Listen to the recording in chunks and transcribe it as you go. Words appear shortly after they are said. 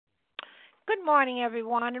Good morning,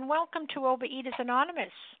 everyone, and welcome to Overeaters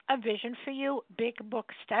Anonymous, a Vision for You Big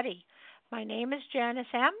Book Study. My name is Janice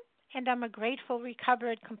M., and I'm a grateful,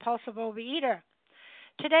 recovered, compulsive overeater.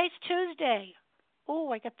 Today's Tuesday.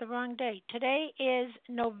 Oh, I got the wrong date. Today is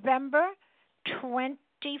November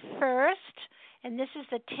 21st, and this is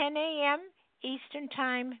the 10 a.m. Eastern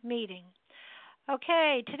Time meeting.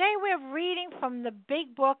 Okay, today we're reading from the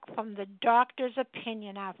Big Book from the Doctor's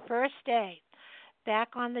Opinion, our first day. Back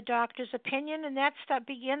on the Doctor's Opinion, and that stuff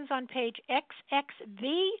begins on page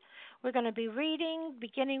XXV. We're going to be reading,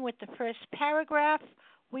 beginning with the first paragraph.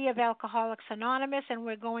 We of Alcoholics Anonymous, and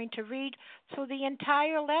we're going to read through the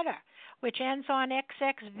entire letter, which ends on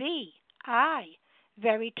XXV. I,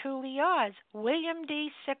 very truly yours, William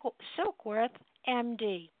D. Silkworth,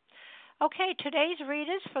 M.D. Okay, today's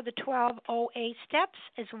readers for the 12 OA steps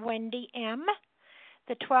is Wendy M.,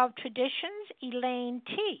 the 12 traditions, Elaine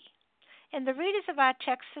T., and the readers of our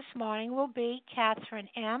text this morning will be Catherine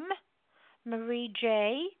M., Marie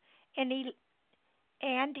J., and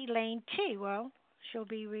Elaine T. Well, she'll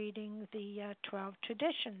be reading the 12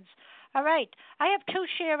 traditions. All right, I have two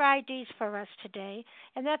share IDs for us today,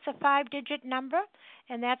 and that's a 5-digit number,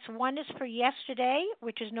 and that's one is for yesterday,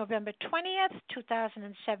 which is November 20th,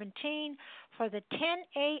 2017, for the 10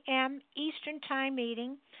 a.m. Eastern Time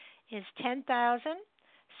meeting is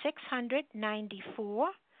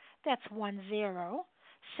 10,694. That's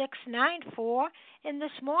 10694. And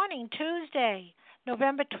this morning, Tuesday,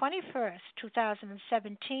 November 21st,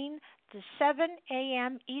 2017, the 7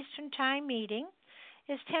 a.m. Eastern Time meeting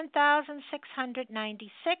is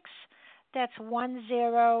 10,696. That's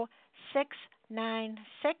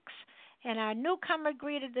 10696. And our newcomer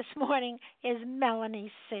greeted this morning is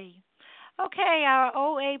Melanie C. Okay, our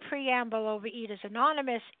OA Preamble, Overeaters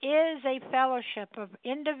Anonymous, is a fellowship of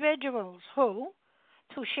individuals who,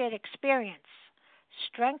 through shared experience,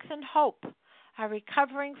 strength, and hope, are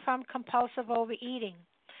recovering from compulsive overeating.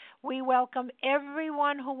 We welcome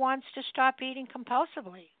everyone who wants to stop eating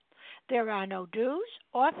compulsively. There are no dues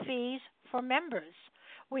or fees for members.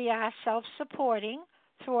 We are self-supporting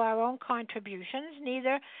through our own contributions,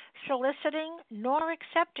 neither soliciting nor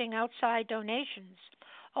accepting outside donations.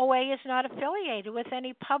 OA is not affiliated with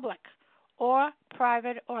any public or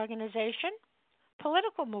private organization,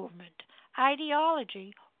 political movement,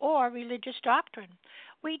 ideology, or religious doctrine.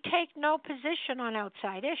 We take no position on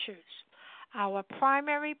outside issues. Our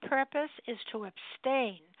primary purpose is to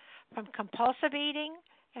abstain from compulsive eating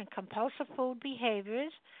and compulsive food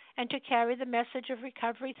behaviors and to carry the message of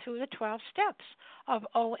recovery through the 12 steps of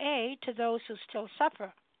OA to those who still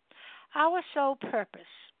suffer. Our sole purpose.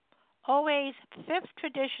 OA's fifth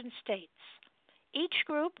tradition states, each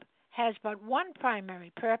group has but one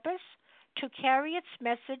primary purpose, to carry its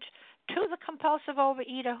message to the compulsive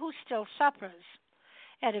overeater who still suffers.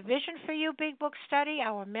 At a Vision for You Big Book Study,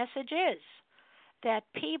 our message is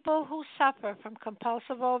that people who suffer from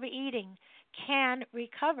compulsive overeating can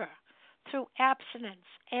recover through abstinence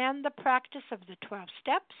and the practice of the 12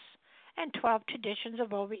 steps and 12 traditions of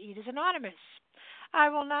Overeaters Anonymous. I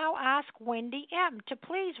will now ask Wendy M. to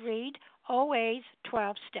please read OA's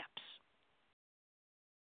 12 steps.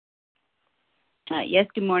 Yes,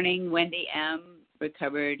 good morning. Wendy M.,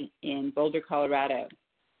 recovered in Boulder, Colorado.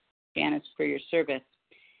 Janice, for your service.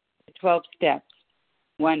 The 12 steps.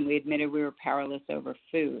 1, we admitted we were powerless over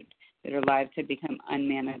food, that our lives had become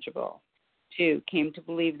unmanageable. 2, came to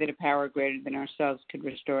believe that a power greater than ourselves could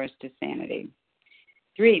restore us to sanity.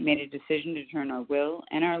 3, made a decision to turn our will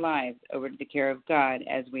and our lives over to the care of God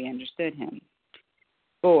as we understood Him.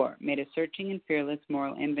 4, made a searching and fearless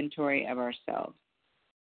moral inventory of ourselves.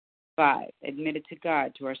 5, admitted to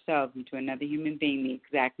God, to ourselves, and to another human being the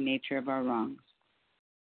exact nature of our wrongs.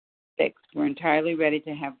 6, we're entirely ready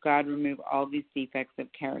to have God remove all these defects of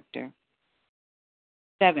character.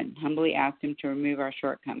 7, humbly asked Him to remove our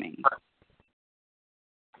shortcomings.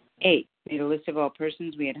 8, made a list of all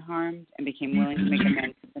persons we had harmed and became willing to make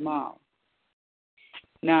amends with them all.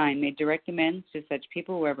 9, made direct amends to such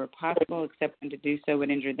people wherever possible, except when to do so would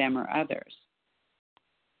injure them or others.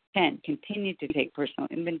 10, continued to take personal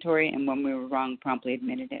inventory, and when we were wrong, promptly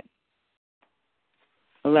admitted it.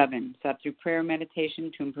 11, sought through prayer and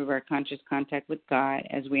meditation to improve our conscious contact with God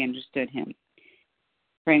as we understood Him,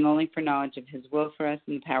 praying only for knowledge of His will for us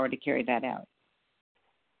and the power to carry that out.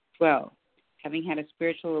 12, having had a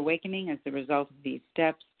spiritual awakening as the result of these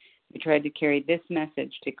steps, we tried to carry this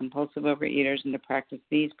message to compulsive overeaters and to practice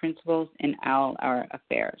these principles in all our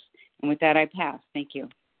affairs. And with that, I pass. Thank you.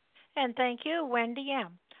 And thank you, Wendy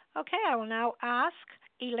M. Okay, I will now ask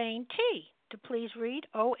Elaine T. to please read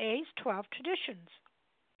OA's 12 traditions.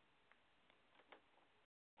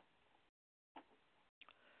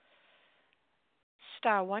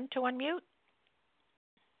 star 1 to unmute.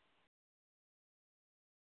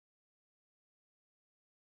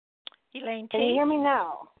 Elaine T. Can you hear me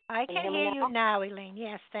now? I can hear you now, Elaine.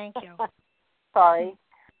 Yes, thank you. Sorry.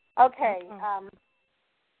 Okay.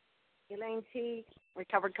 Elaine T.,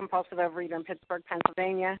 recovered compulsive overeater in Pittsburgh,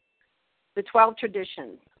 Pennsylvania. The 12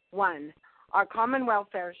 traditions. 1, our common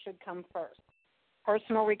welfare should come first.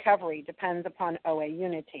 Personal recovery depends upon OA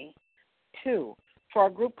unity. 2, for our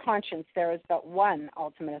group conscience, there is but one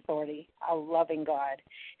ultimate authority, a loving God,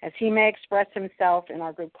 as he may express himself in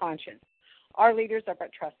our group conscience. Our leaders are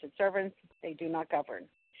but trusted servants. They do not govern.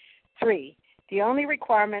 3, the only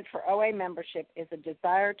requirement for OA membership is a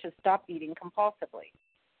desire to stop eating compulsively.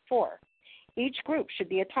 4, each group should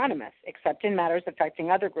be autonomous, except in matters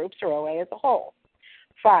affecting other groups or OA as a whole.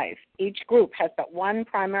 5, each group has but one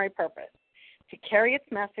primary purpose, to carry its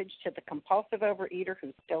message to the compulsive overeater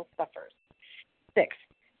who still suffers. 6,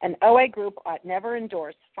 an OA group ought never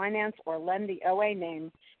endorse, finance, or lend the OA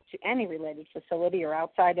name to any related facility or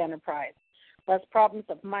outside enterprise, lest problems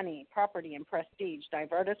of money, property, and prestige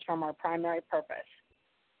divert us from our primary purpose.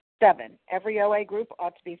 7, every OA group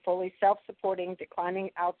ought to be fully self-supporting,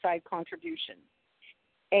 declining outside contributions.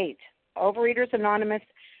 8, Overeaters Anonymous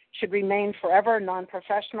should remain forever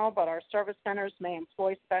non-professional, but our service centers may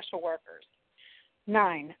employ special workers.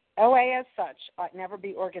 9, OA as such ought never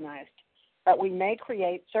be organized, but we may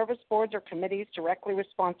create service boards or committees directly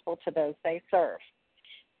responsible to those they serve.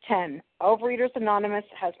 10, Overeaters Anonymous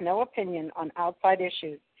has no opinion on outside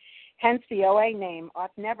issues. Hence, the OA name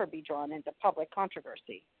ought never be drawn into public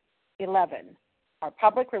controversy. 11, our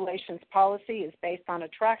public relations policy is based on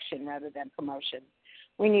attraction rather than promotion.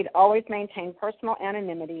 We need always maintain personal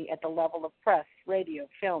anonymity at the level of press, radio,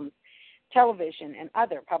 films, television, and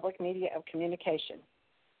other public media of communication.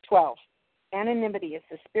 12, anonymity is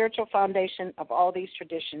the spiritual foundation of all these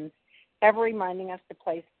traditions, ever reminding us to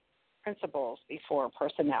place principles before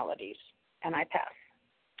personalities. And I pass.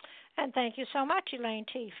 And thank you so much, Elaine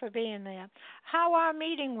T., for being there. How our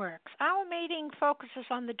meeting works. Our meeting focuses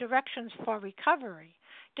on the directions for recovery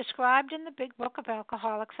described in the Big Book of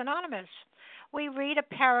Alcoholics Anonymous. We read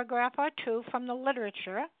a paragraph or two from the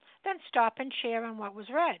literature, then stop and share on what was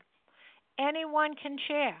read. Anyone can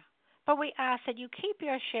share, but we ask that you keep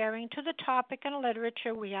your sharing to the topic and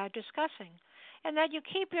literature we are discussing, and that you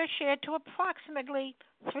keep your share to approximately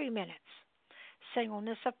 3 minutes.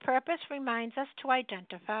 Singleness of purpose reminds us to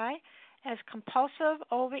identify as compulsive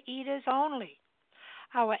overeaters only.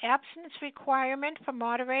 Our abstinence requirement for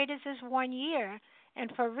moderators is 1 year,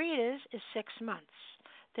 and for readers is 6 months.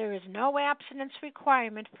 There is no abstinence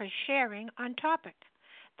requirement for sharing on topic.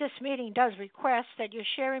 This meeting does request that your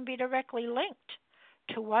sharing be directly linked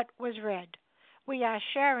to what was read. We are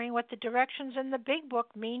sharing what the directions in the Big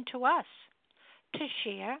Book mean to us. To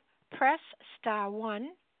share, press star 1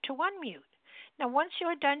 to unmute. Now, once you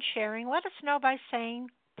are done sharing, let us know by saying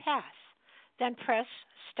pass. Then press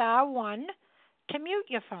star 1 to mute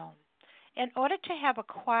your phone. In order to have a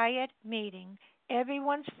quiet meeting,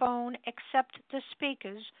 everyone's phone except the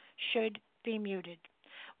speaker's should be muted.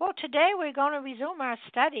 Well, today we're going to resume our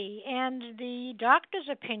study and the doctor's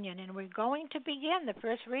opinion, and we're going to begin. The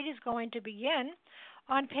first read is going to begin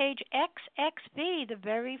on page XXB, the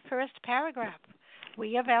very first paragraph.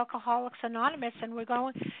 We of Alcoholics Anonymous, and we're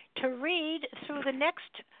going to read through the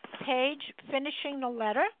next page, finishing the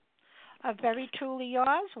letter of Very Truly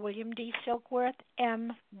Yours, William D. Silkworth,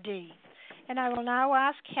 M.D. And I will now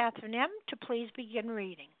ask Catherine M. to please begin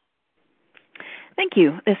reading. Thank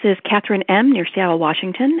you. This is Catherine M. near Seattle,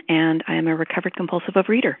 Washington, and I am a recovered compulsive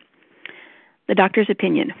overeater. The doctor's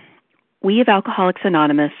opinion. We of Alcoholics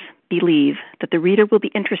Anonymous believe that the reader will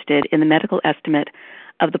be interested in the medical estimate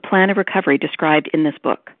of the plan of recovery described in this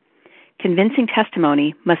book. Convincing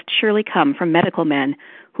testimony must surely come from medical men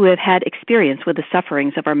who have had experience with the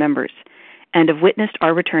sufferings of our members and have witnessed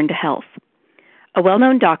our return to health. A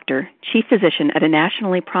well-known doctor, chief physician at a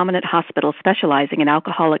nationally prominent hospital specializing in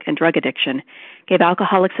alcoholic and drug addiction, gave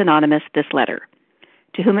Alcoholics Anonymous this letter.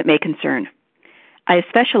 To whom it may concern. I have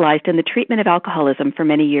specialized in the treatment of alcoholism for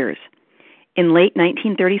many years. In late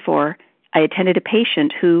 1934, I attended a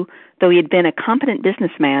patient who, though he had been a competent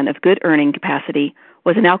businessman of good earning capacity,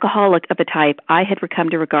 was an alcoholic of the type I had come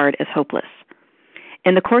to regard as hopeless.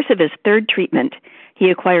 In the course of his third treatment, he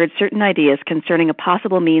acquired certain ideas concerning a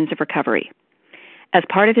possible means of recovery. As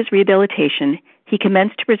part of his rehabilitation, he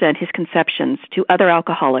commenced to present his conceptions to other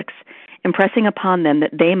alcoholics, impressing upon them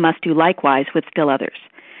that they must do likewise with still others.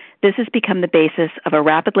 This has become the basis of a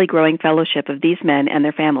rapidly growing fellowship of these men and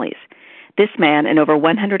their families. This man and over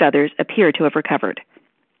 100 others appear to have recovered.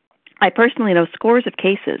 I personally know scores of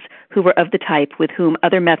cases who were of the type with whom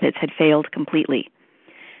other methods had failed completely.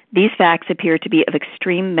 These facts appear to be of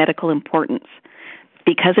extreme medical importance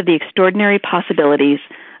because of the extraordinary possibilities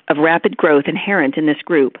of rapid growth inherent in this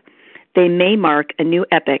group. They may mark a new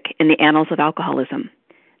epoch in the annals of alcoholism.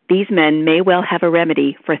 These men may well have a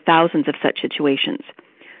remedy for thousands of such situations.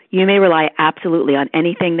 You may rely absolutely on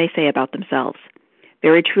anything they say about themselves.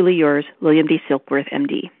 Very truly yours, William D. Silkworth,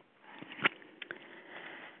 MD.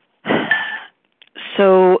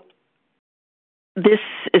 So this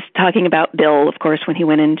is talking about Bill, of course, when he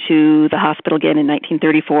went into the hospital again in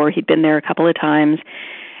 1934. He'd been there a couple of times,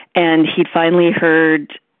 and he'd finally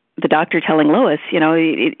heard the doctor telling Lois,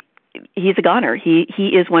 he's a goner.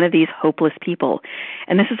 He is one of these hopeless people.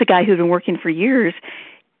 And this is a guy who'd been working for years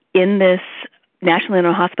in this National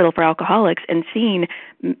Mental Hospital for Alcoholics and seen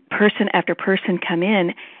person after person come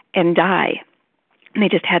in and die. And they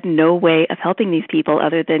just had no way of helping these people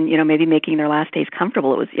other than, maybe making their last days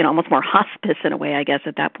comfortable. It was, almost more hospice in a way, I guess,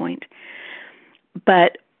 at that point.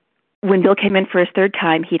 But when Bill came in for his third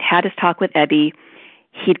time, he'd had his talk with Ebby.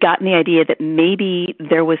 He'd gotten the idea that maybe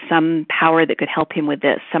there was some power that could help him with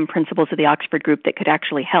this, some principles of the Oxford group that could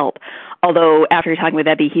actually help. Although after talking with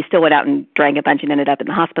Ebby, he still went out and drank a bunch and ended up in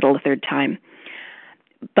the hospital the third time.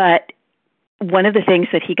 But one of the things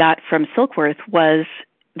that he got from Silkworth was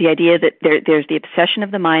the idea that there's the obsession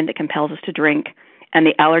of the mind that compels us to drink and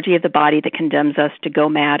the allergy of the body that condemns us to go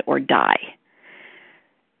mad or die.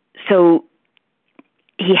 So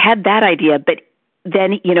he had that idea, but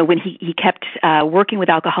then, when he kept working with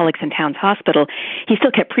alcoholics in Towns Hospital, he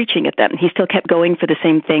still kept preaching at them. He still kept going for the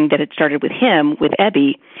same thing that had started with him, with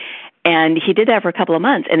Ebby, and he did that for a couple of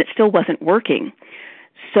months, and it still wasn't working.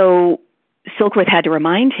 So Silkworth had to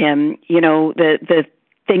remind him, the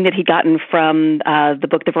thing that he'd gotten from the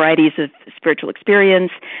book, The Varieties of Spiritual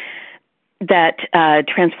Experience, that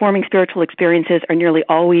transforming spiritual experiences are nearly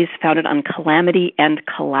always founded on calamity and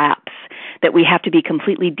collapse, that we have to be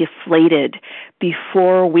completely deflated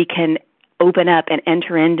before we can open up and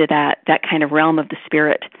enter into that kind of realm of the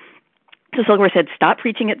spirit. So Silkworth said, stop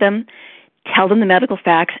preaching at them, tell them the medical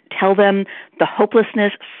facts, tell them the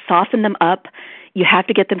hopelessness, soften them up. You have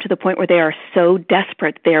to get them to the point where they are so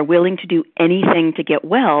desperate they are willing to do anything to get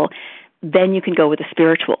well. Then you can go with the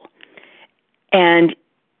spiritual. And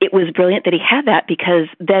it was brilliant that he had that, because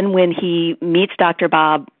then when he meets Dr.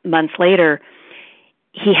 Bob months later,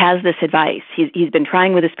 he has this advice. He's been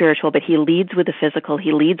trying with the spiritual, but he leads with the physical,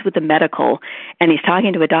 he leads with the medical, and he's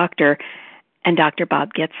talking to a doctor, and Dr.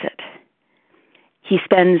 Bob gets it. He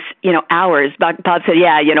spends, hours. Bob said,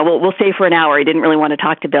 we'll stay for an hour. He didn't really want to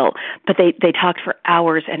talk to Bill, but they talked for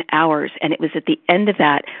hours and hours. And it was at the end of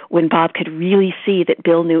that when Bob could really see that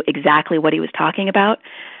Bill knew exactly what he was talking about,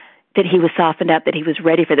 that he was softened up, that he was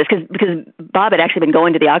ready for this. Because Bob had actually been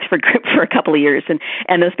going to the Oxford group for a couple of years,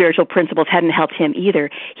 and those spiritual principles hadn't helped him either.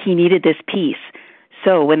 He needed this peace.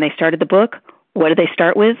 So when they started the book, what did they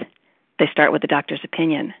start with? They start with the doctor's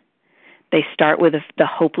opinion. They start with the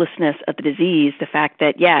hopelessness of the disease, the fact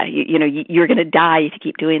that, you're going to die if you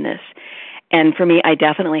keep doing this. And for me, I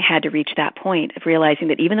definitely had to reach that point of realizing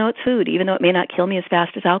that even though it's food, even though it may not kill me as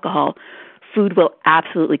fast as alcohol, food will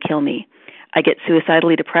absolutely kill me. I get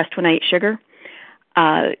suicidally depressed when I eat sugar.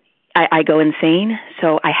 I go insane.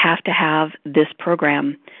 So I have to have this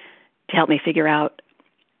program to help me figure out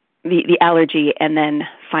the allergy and then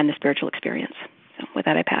find the spiritual experience. So with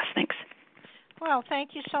that, I pass. Thanks. Well,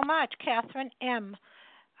 thank you so much, Catherine M.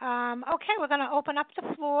 Okay, we're going to open up the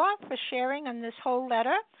floor for sharing on this whole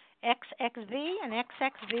letter, XXV and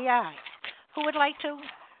XXVI. Who would like to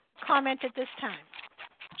comment at this time?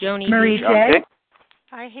 Joni. Marie J.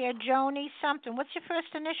 I hear Joni something. What's your first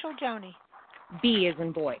initial, Joni? B as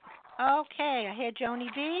in boy. Okay, I hear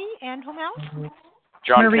Joni B. And whom else?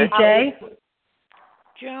 John Marie J.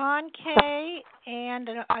 John K. And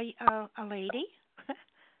a lady.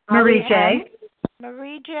 Marie J.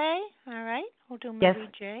 Marie J. All right, we'll do Marie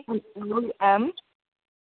J. M.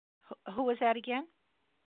 Who was that again?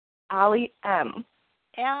 Allie M.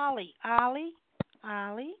 Allie.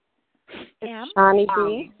 M. Shani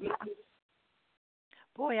B.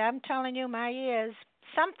 Boy, I'm telling you, my ears.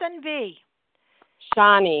 Something V.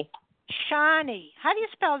 Shani. Shani. How do you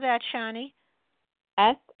spell that, Shani?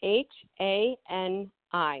 Shani.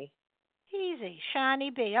 Easy.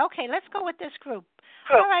 Shani B. Okay, let's go with this group.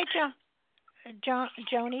 All right,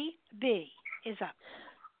 Joni B. is up.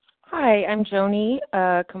 Hi, I'm Joni,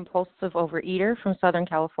 a compulsive overeater from Southern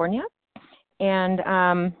California. And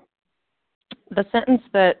the sentence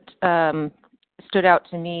that stood out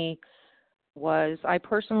to me was, I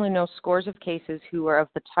personally know scores of cases who are of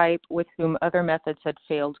the type with whom other methods had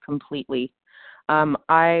failed completely.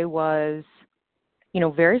 I was,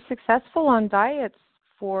 very successful on diets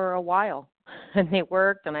for a while, and they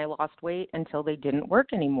worked, and I lost weight until they didn't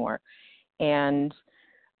work anymore. And,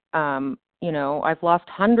 I've lost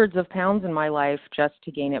hundreds of pounds in my life just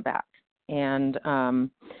to gain it back. And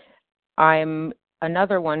I'm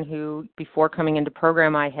another one who, before coming into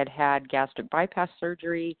program, I had gastric bypass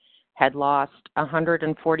surgery, had lost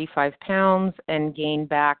 145 pounds and gained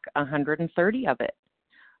back 130 of it.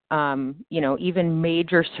 Even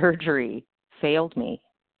major surgery failed me.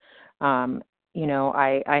 I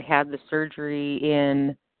had the surgery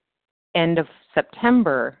in end of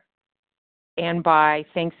September, and by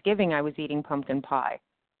Thanksgiving I was eating pumpkin pie.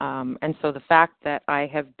 And so the fact that I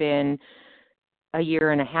have been a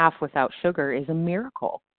year and a half without sugar is a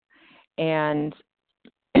miracle. And,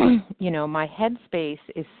 my headspace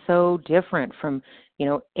is so different from,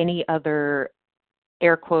 any other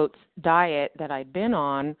air quotes diet that I'd been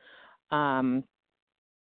on. My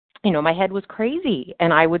head was crazy,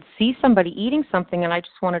 and I would see somebody eating something and I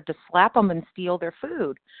just wanted to slap them and steal their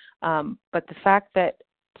food. But the fact that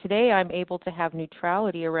today I'm able to have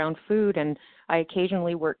neutrality around food, and I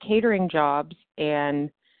occasionally work catering jobs and,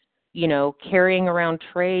 carrying around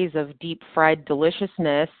trays of deep fried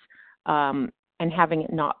deliciousness, and having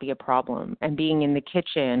it not be a problem, and being in the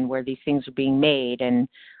kitchen where these things are being made, and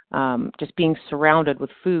just being surrounded with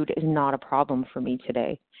food is not a problem for me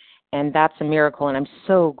today. And that's a miracle. And I'm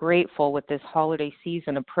so grateful with this holiday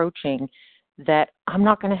season approaching that I'm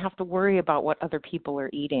not going to have to worry about what other people are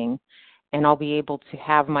eating. And I'll be able to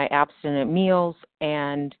have my abstinent meals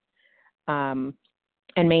and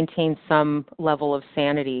maintain some level of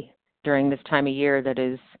sanity during this time of year that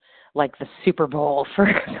is like the Super Bowl for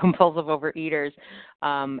compulsive overeaters.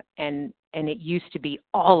 And it used to be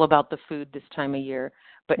all about the food this time of year,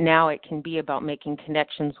 but now it can be about making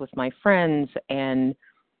connections with my friends and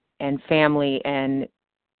family, and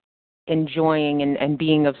enjoying and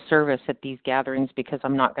being of service at these gatherings, because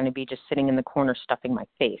I'm not going to be just sitting in the corner stuffing my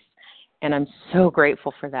face. And I'm so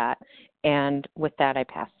grateful for that. And with that, I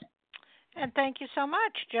pass. And thank you so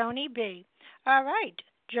much, Joni B. All right,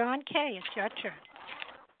 John K., it's your turn.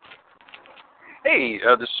 Hey,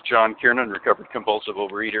 this is John Kiernan, recovered compulsive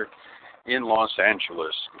overeater in Los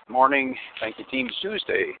Angeles. Good morning. Thank you, Team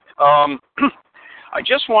Tuesday. I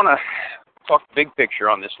just want to talk big picture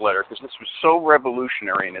on this letter, because this was so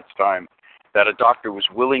revolutionary in its time that a doctor was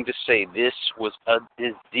willing to say this was a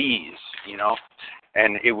disease,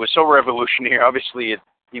 and it was so revolutionary. Obviously,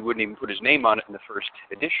 he wouldn't even put his name on it in the first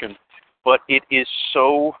edition, but it is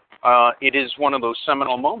so, it is one of those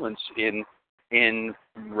seminal moments in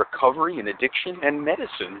recovery and addiction and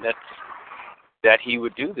medicine that he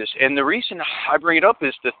would do this. And the reason I bring it up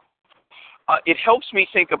is that it helps me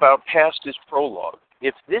think about past his prologue.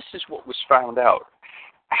 If this is what was found out,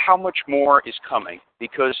 how much more is coming?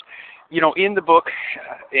 Because, in the book,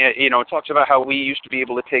 it talks about how we used to be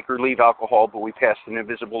able to take or leave alcohol, but we passed an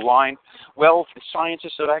invisible line. Well, the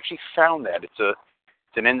scientists have actually found that. It's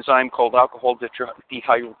an enzyme called alcohol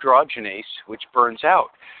dehydrogenase, which burns out.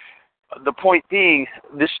 The point being,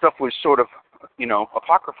 this stuff was sort of,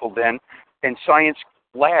 apocryphal then, and science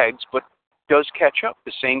lags, but does catch up.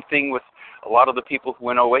 The same thing with a lot of the people who,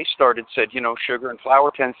 when OA started, said, sugar and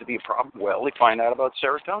flour tends to be a problem. Well, they find out about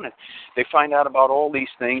serotonin. They find out about all these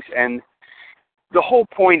things, and the whole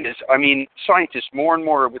point is, scientists more and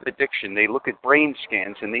more with addiction, they look at brain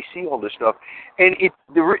scans and they see all this stuff, and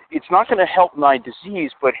it's not going to help my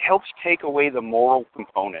disease, but helps take away the moral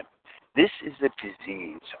component. This is a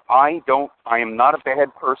disease. I am not a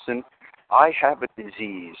bad person. I have a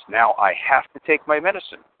disease. Now I have to take my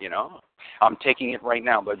medicine, I'm taking it right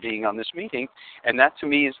now by being on this meeting, and that to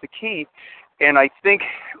me is the key. And I think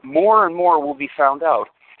more and more will be found out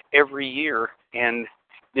every year, and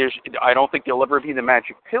I don't think there'll ever be the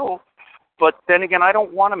magic pill, but then again, I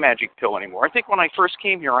don't want a magic pill anymore. I think when I first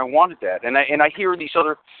came here, I wanted that, and I hear these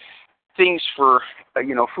other things for,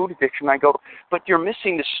 food addiction. I go, but you're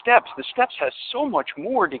missing the steps. The steps has so much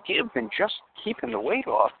more to give than just keeping the weight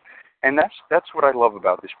off. And that's what I love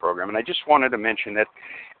about this program. And I just wanted to mention that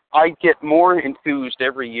I get more enthused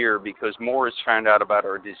every year because more is found out about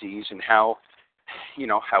our disease and how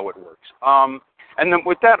it works. And then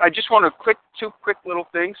with that, I just want two quick little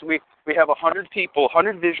things. We have 100 people,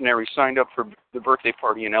 100 visionaries signed up for the birthday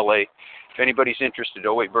party in LA. If anybody's interested,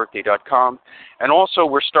 08birthday.com. And also,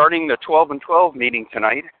 we're starting the 12 and 12 meeting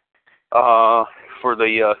tonight for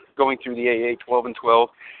the going through the AA 12 and 12.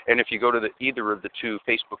 And if you go to either of the two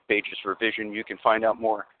Facebook pages for Vision, you can find out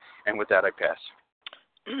more. And with that, I pass.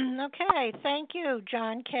 Okay, thank you,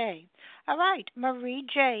 John K. All right, Marie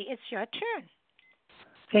J., it's your turn.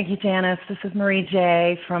 Thank you, Janice. This is Marie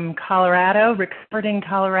J. from Colorado, recovered in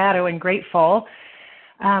Colorado and grateful.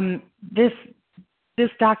 This this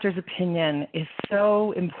doctor's opinion is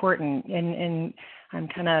so important, and I'm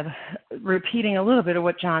kind of repeating a little bit of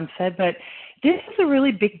what John said, but this is a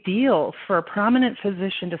really big deal for a prominent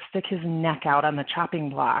physician to stick his neck out on the chopping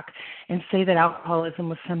block and say that alcoholism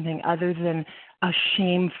was something other than a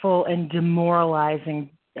shameful and demoralizing,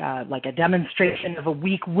 like a demonstration of a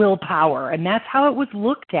weak willpower. And that's how it was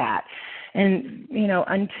looked at. And, you know,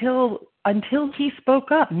 until he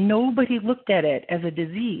spoke up, nobody looked at it as a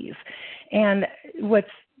disease. And what's,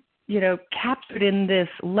 you know, captured in this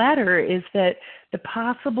letter is that the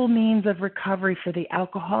possible means of recovery for the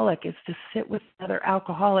alcoholic is to sit with another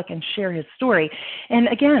alcoholic and share his story. And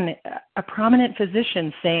again, a prominent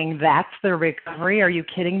physician saying that's their recovery. Are you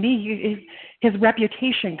kidding me? His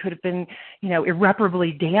reputation could have been, you know,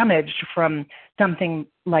 irreparably damaged from something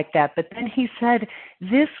like that. But then he said,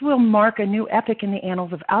 this will mark a new epoch in the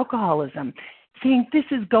annals of alcoholism. Saying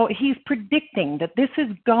he's predicting that this is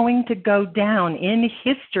going to go down in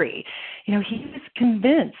history. You know, he was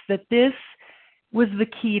convinced that this was the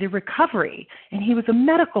key to recovery. And he was a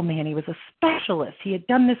medical man. He was a specialist. He had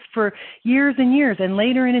done this for years and years. And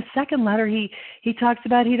later in his second letter, he talks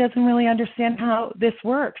about he doesn't really understand how this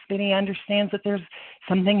works, but he understands that there's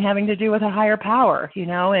something having to do with a higher power, you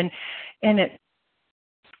know,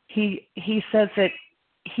 he says that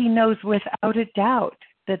he knows without a doubt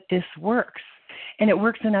that this works. And it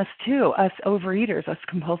works in us too, us overeaters, us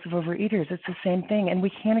compulsive overeaters. It's the same thing. And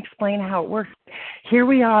we can't explain how it works. Here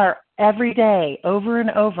we are every day, over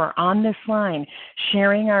and over on this line,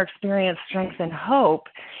 sharing our experience, strength, and hope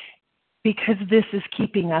because this is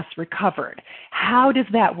keeping us recovered. How does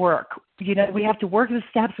that work? You know, we have to work the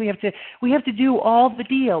steps. We have to do all the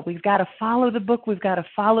deal. We've got to follow the book. We've got to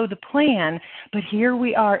follow the plan. But here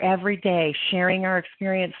we are every day, sharing our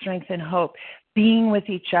experience, strength, and hope, being with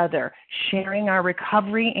each other, sharing our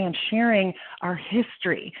recovery and sharing our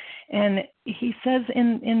history. And he says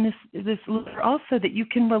in this letter also that you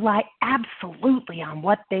can rely absolutely on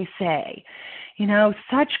what they say. You know,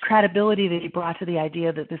 such credibility that he brought to the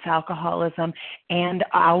idea that this alcoholism and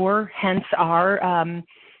our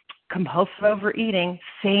compulsive overeating,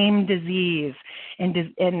 same disease,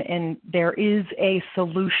 and there is a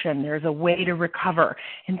solution. There's a way to recover.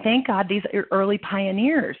 And thank God these are early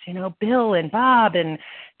pioneers, you know, Bill and Bob and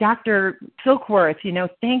Dr. Silkworth, you know,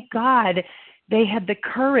 thank God they had the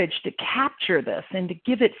courage to capture this and to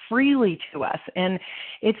give it freely to us. And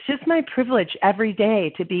it's just my privilege every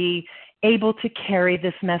day to be able to carry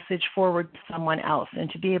this message forward to someone else and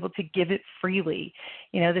to be able to give it freely.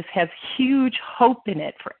 You know, this has huge hope in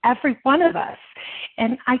it for every one of us.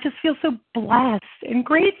 And I just feel so blessed and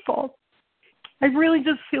grateful. I really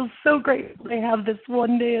just feel so grateful to have this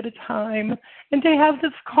one day at a time and to have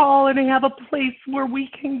this call and to have a place where we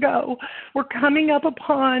can go. We're coming up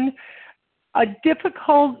upon a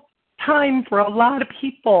difficult time for a lot of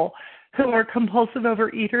people who are compulsive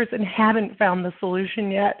overeaters and haven't found the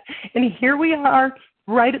solution yet. And here we are,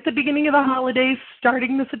 right at the beginning of the holidays,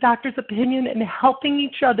 starting this A Doctor's Opinion and helping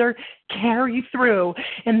each other carry through.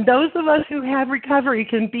 And those of us who have recovery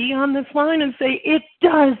can be on this line and say, it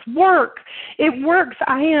does work. It works.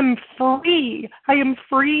 I am free. I am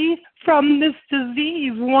free from this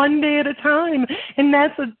disease one day at a time. And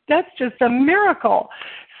that's just a miracle.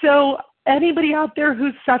 So anybody out there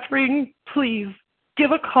who's suffering, please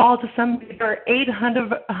give a call to somebody. There are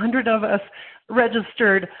 800 of us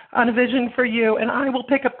registered on A Vision for You, and I will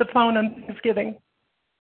pick up the phone on Thanksgiving.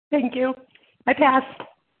 Thank you. I pass.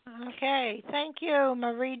 Okay. Thank you,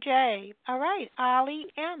 Marie J. All right, Ali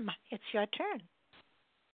M., it's your turn.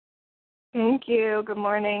 Thank you. Good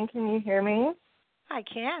morning. Can you hear me? I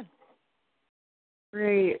can.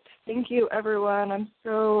 Great. Thank you, everyone. I'm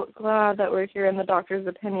so glad that we're here in the Doctor's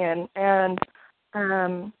Opinion. And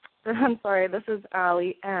I'm sorry, this is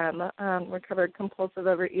Ali M., recovered compulsive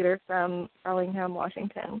overeater from Bellingham,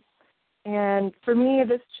 Washington. And for me,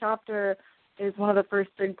 this chapter is one of the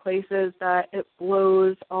first big places that it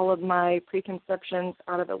blows all of my preconceptions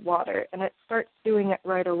out of the water, and it starts doing it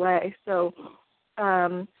right away. So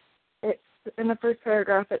it's in the first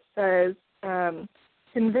paragraph it says,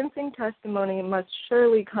 convincing testimony must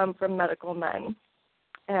surely come from medical men.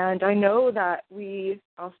 And I know that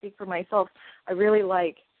I'll speak for myself, I really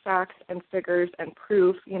like facts and figures and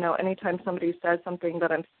proof. You know, anytime somebody says something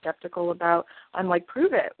that I'm skeptical about, I'm like,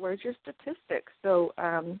 prove it. Where's your statistics? So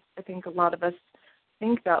I think a lot of us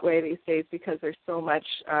think that way these days because there's so much,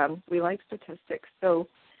 we like statistics. So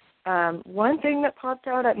one thing that popped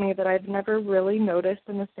out at me that I've never really noticed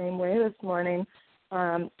in the same way this morning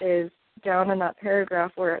is down in that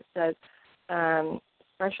paragraph where it says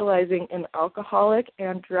specializing in alcoholic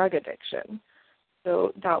and drug addiction.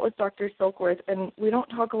 So that was Dr. Silkworth. And we don't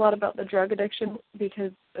talk a lot about the drug addiction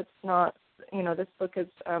because it's not, this book is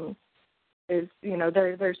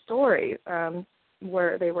their story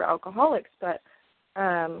where they were alcoholics. But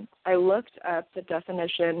I looked at the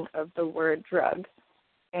definition of the word drug.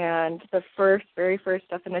 And the very first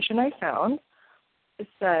definition I found, it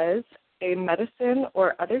says, a medicine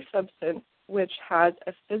or other substance which has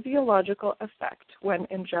a physiological effect when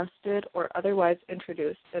ingested or otherwise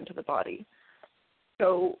introduced into the body.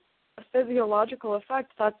 So a physiological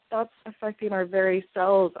effect, that's affecting our very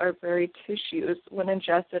cells, our very tissues when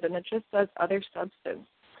ingested, and it just says other substance.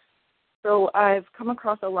 So I've come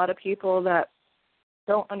across a lot of people that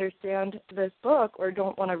don't understand this book or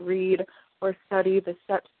don't want to read or study the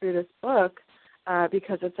steps through this book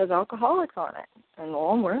because it says alcoholics on it. And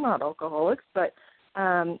well, we're not alcoholics, but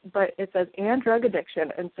it says and drug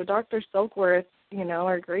addiction. And so Dr. Silkworth,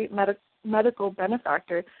 our great medical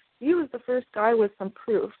benefactor, he was the first guy with some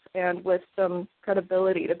proof and with some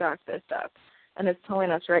credibility to back this up. And it's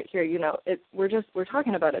telling us right here, we're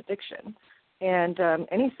talking about addiction. And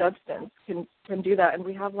any substance can do that. And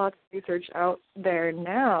we have lots of research out there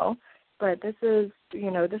now, but this is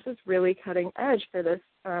really cutting edge for this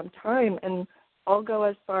time. And I'll go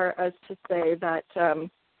as far as to say that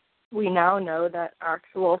we now know that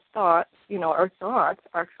actual thoughts, our thoughts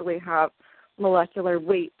actually have molecular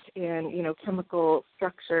weight and, chemical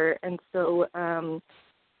structure. And so,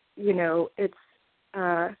 it's,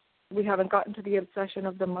 we haven't gotten to the obsession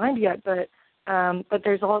of the mind yet, but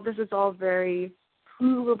this is all very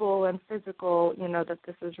provable and physical, that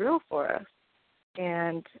this is real for us.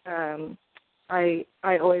 And I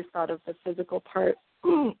always thought of the physical part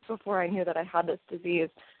before I knew that I had this disease.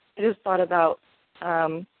 I just thought about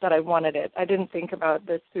that I wanted it. I didn't think about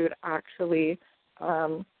this food actually,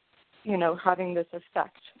 having this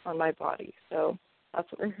effect on my body. So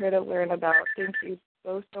that's what we're here to learn about. Thank you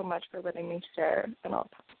so much for letting me share, and I'll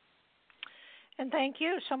pass. And thank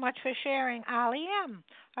you so much for sharing, Ali M.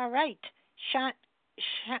 All right,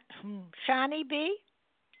 Shani B.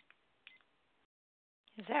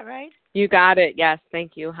 Is that right? You got it. Yes,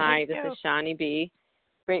 thank you. Hi, Thank you. This is Shani B.,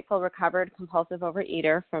 grateful, recovered, compulsive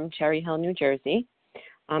overeater from Cherry Hill, New Jersey.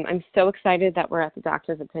 I'm so excited that we're at the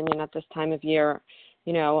doctor's opinion at this time of year.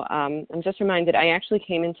 I'm just reminded I actually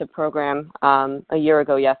came into program a year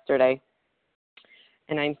ago yesterday,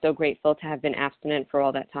 and I'm so grateful to have been abstinent for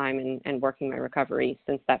all that time and working my recovery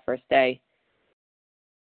since that first day.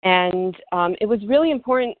 And it was really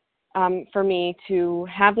important for me to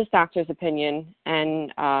have this doctor's opinion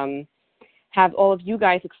and have all of you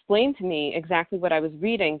guys explain to me exactly what I was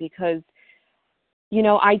reading because,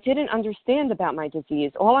 I didn't understand about my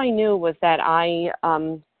disease. All I knew was that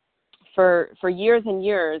for years and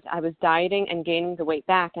years, I was dieting and gaining the weight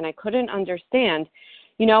back, and I couldn't understand.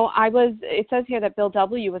 It says here that Bill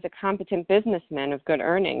W. was a competent businessman of good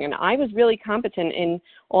earning, and I was really competent in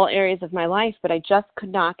all areas of my life, but I just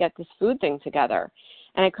could not get this food thing together.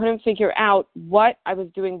 And I couldn't figure out what I was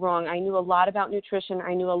doing wrong. I knew a lot about nutrition.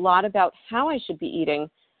 I knew a lot about how I should be eating,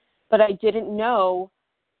 but I didn't know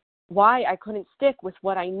why I couldn't stick with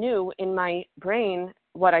what I knew in my brain,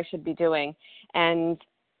 what I should be doing. And,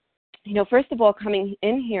 first of all, coming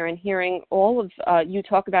in here and hearing all of you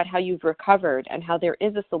talk about how you've recovered and how there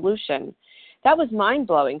is a solution, that was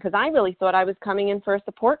mind-blowing because I really thought I was coming in for a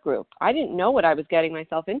support group. I didn't know what I was getting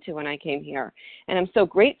myself into when I came here. And I'm so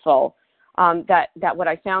grateful that what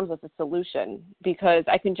I found was a solution because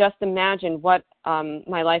I can just imagine what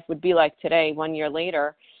my life would be like today, 1 year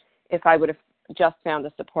later, if I would have just found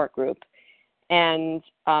a support group. And,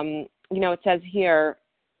 it says here,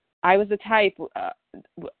 I was the type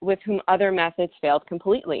with whom other methods failed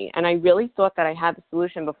completely. And I really thought that I had the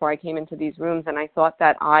solution before I came into these rooms, and I thought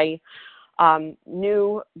that I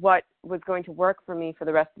knew what was going to work for me for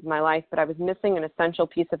the rest of my life, but I was missing an essential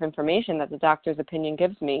piece of information that the doctor's opinion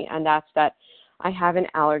gives me, and that's that I have an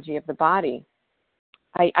allergy of the body.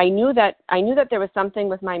 I knew that there was something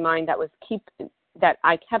with my mind that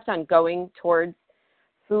I kept on going towards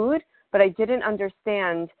food, but I didn't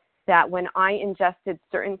understand that when I ingested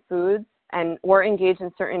certain foods or engaged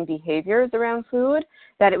in certain behaviors around food,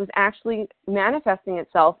 that it was actually manifesting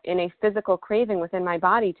itself in a physical craving within my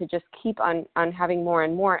body to just keep on having more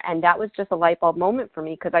and more. And that was just a light bulb moment for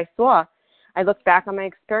me because I looked back on my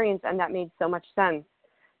experience and that made so much sense.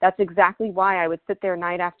 That's exactly why I would sit there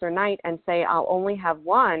night after night and say, I'll only have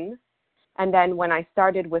one. And then when I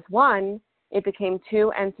started with one, it became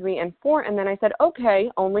 2 and 3 and 4. And then I said, okay,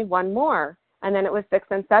 only one more. And then it was 6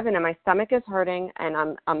 and 7, and my stomach is hurting,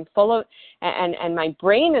 and I'm full of, and my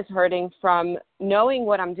brain is hurting from knowing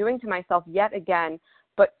what I'm doing to myself yet again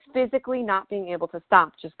but physically not being able to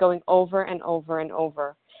stop, just going over and over and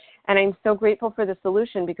over. And I'm so grateful for the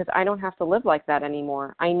solution because I don't have to live like that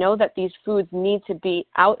anymore. I know that these foods need to be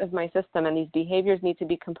out of my system and these behaviors need to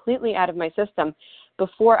be completely out of my system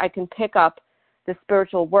before I can pick up the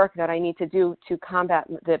spiritual work that I need to do to combat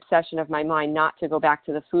the obsession of my mind, not to go back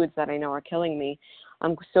to the foods that I know are killing me.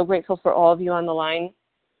 I'm so grateful for all of you on the line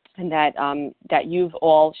and that you've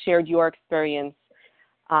all shared your experience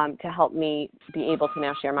to help me be able to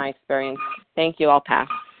now share my experience. Thank you. I'll pass.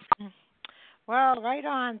 Well, right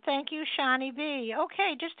on. Thank you, Shani B.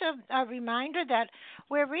 Okay, just a reminder that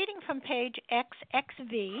we're reading from page XXV,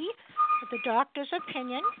 The Doctor's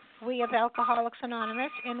Opinion, We of Alcoholics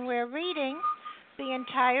Anonymous, and we're reading the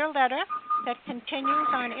entire letter that continues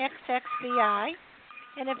on XXVI.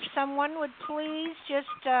 And if someone would please just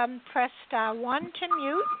press star 1 to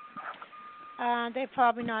mute. They're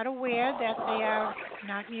probably not aware that they are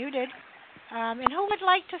not muted. And who would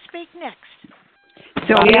like to speak next?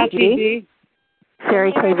 Sylvia TB.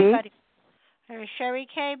 Sherry KB. Sherry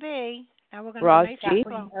KB. Now we're going to Roz G.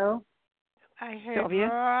 I heard Sylvia.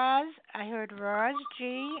 Roz. I heard Roz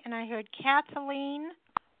G. And I heard Kathleen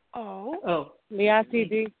O. Oh, Leah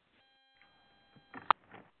TB.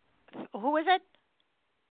 Who is it?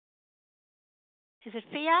 Is it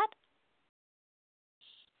Fiat?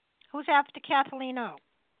 Who's after Kathleen O?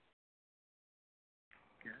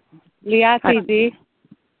 Leah TB.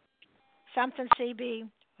 Something CB.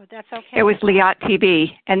 But that's okay. It was Liat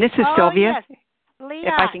TB, and this is Sylvia. Yes. Liat,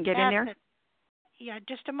 if I can get in there. It. Yeah,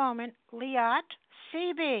 just a moment. Liat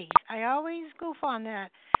CB. I always goof on that.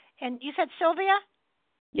 And you said Sylvia?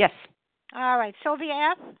 Yes. All right.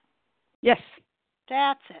 Sylvia F? Yes.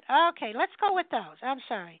 That's it. Okay, let's go with those. I'm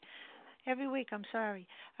sorry. Every week, I'm sorry.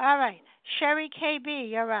 All right. Sherry KB,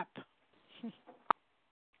 you're up.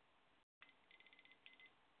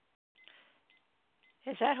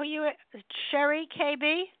 Is that who you are? Sherry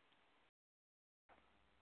KB?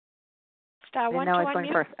 Star 1 No, I was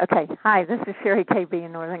going first. Okay. Hi, this is Sherry KB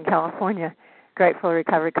in Northern California. Grateful,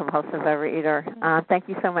 recovered, compulsive overeater. Thank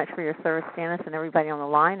you so much for your service, Janice, and everybody on the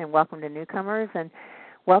line, and welcome to newcomers, and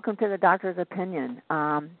welcome to the Doctor's Opinion.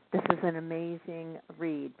 This is an amazing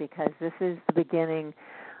read because this is the beginning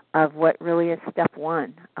of what really is step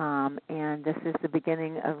 1, and this is the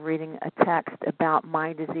beginning of reading a text about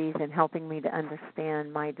my disease and helping me to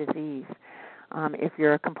understand my disease if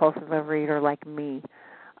you're a compulsive overeater like me.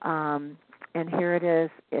 And here it is.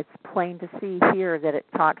 It's plain to see here that it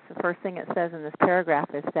talks, the first thing it says in this paragraph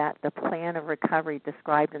is that the plan of recovery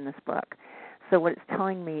described in this book. So what it's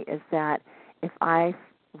telling me is that if I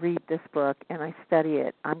read this book and I study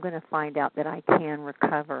it, I'm going to find out that I can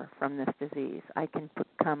recover from this disease. I can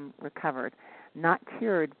become recovered. Not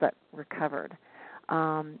cured, but recovered.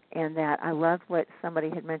 And that I love what somebody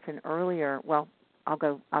had mentioned earlier. Well, I'll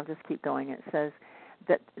just keep going. It says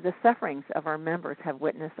that the sufferings of our members have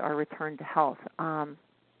witnessed our return to health.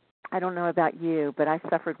 I don't know about you, but I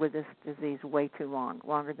suffered with this disease way too long,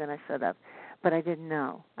 longer than I should have. But I didn't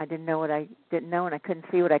know. I didn't know what I didn't know, and I couldn't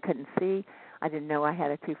see what I couldn't see. I didn't know I had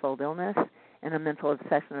a twofold illness and a mental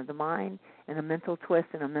obsession of the mind and a mental twist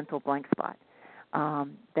and a mental blank spot.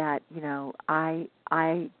 That, you know, I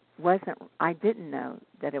didn't know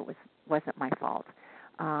that it wasn't my fault.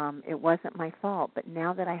 It wasn't my fault, but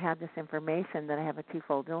now that I have this information that I have a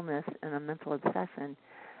twofold illness and a mental obsession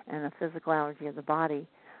and a physical allergy of the body,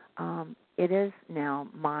 it is now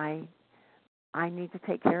I need to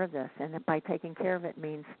take care of this. And by taking care of it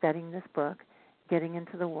means studying this book, getting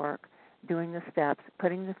into the work, doing the steps,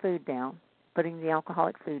 putting the food down, putting the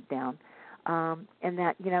alcoholic food down. And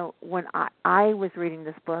that, you know, when I was reading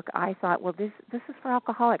this book, I thought, well, this is for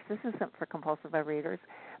alcoholics. This isn't for compulsive overeaters.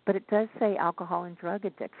 But it does say alcohol and drug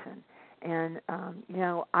addiction. And, you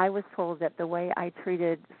know, I was told that the way I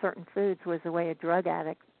treated certain foods was the way a drug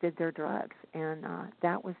addict did their drugs. And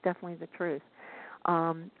that was definitely the truth.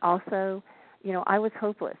 Also, you know, I was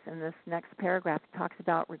hopeless. And this next paragraph talks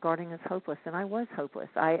about regarding as hopeless. And I was hopeless.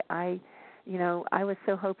 I was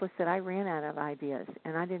so hopeless that I ran out of ideas.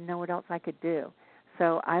 And I didn't know what else I could do.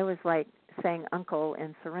 So I was like saying uncle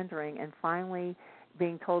and surrendering. And finally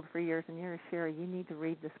being told for years and years, Sherry, you need to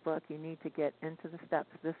read this book. You need to get into the steps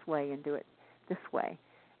this way and do it this way.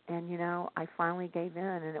 And, you know, I finally gave in,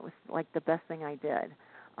 and it was like the best thing I did.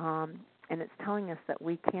 And it's telling us that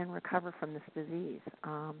we can recover from this disease.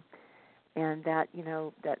 And that, you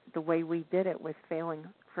know, that the way we did it was failing.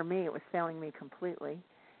 For me, it was failing me completely.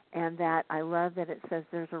 And that I love that it says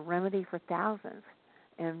there's a remedy for thousands,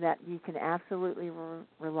 and that you can absolutely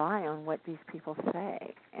rely on what these people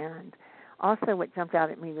say. And also what jumped out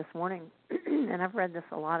at me this morning, and I've read this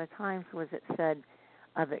a lot of times, was it said,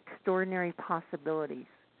 of extraordinary possibilities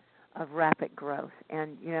of rapid growth.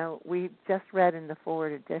 And, we just read in the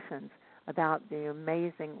forward editions about the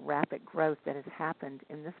amazing rapid growth that has happened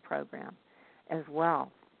in this program as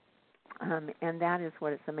well. And that is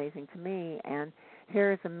what is amazing to me. And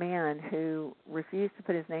here is a man who refused to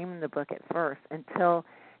put his name in the book at first until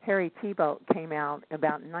Harry Tiebout came out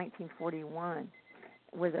about 1941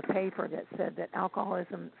 with a paper that said that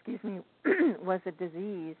alcoholism, was a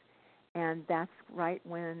disease. And that's right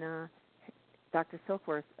when Dr.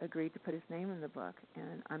 Silkworth agreed to put his name in the book.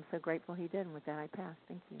 And I'm so grateful he did. And with that, I pass.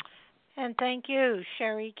 Thank you. And thank you,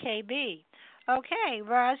 Sherry KB. Okay,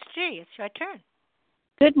 Roz G., it's your turn.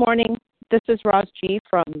 Good morning. This is Roz G.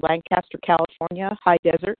 from Lancaster, California, High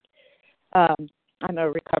Desert. I'm a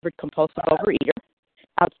recovered compulsive overeater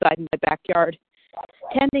outside in my backyard,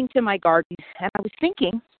 tending to my garden. And I was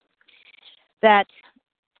thinking that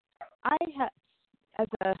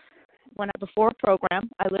before a program,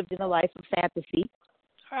 I lived in a life of fantasy.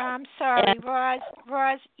 I'm sorry,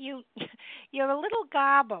 Roz, you're a little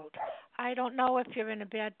garbled. I don't know if you're in a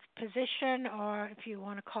bad position or if you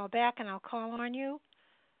want to call back and I'll call on you.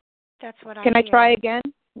 That's what I Can I hear. try again?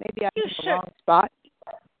 Maybe I'm in the wrong spot.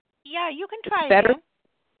 Yeah, you can try better? Again.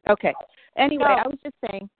 Okay. Anyway, No. I was just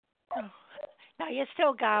saying. No, you're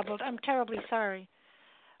still garbled. I'm terribly sorry.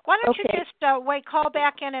 Why don't you just call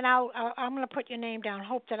back in, and I'm going to put your name down.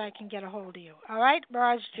 Hope that I can get a hold of you. All right,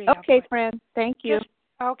 Roz G. Okay, friend. Thank you.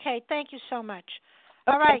 Okay, thank you so much.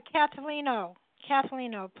 Okay. All right, Kathleen O,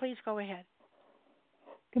 please go ahead.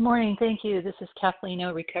 Good morning. Thank you. This is Kathleen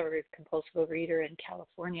O, recovered compulsive overeater in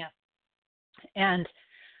California. And,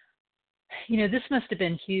 this must have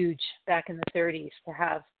been huge back in the 30s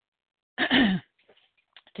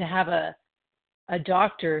to have a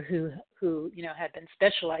doctor who had been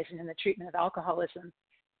specializing in the treatment of alcoholism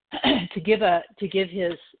to give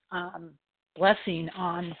his blessing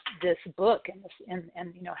on this book and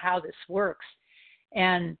how this works.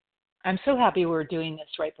 And I'm so happy we're doing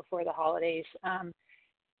this right before the holidays. The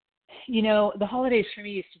holidays for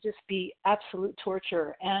me used to just be absolute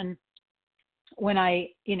torture. And when I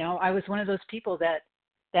was one of those people that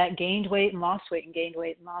gained weight and lost weight and gained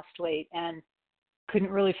weight and lost weight and couldn't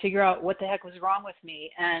really figure out what the heck was wrong with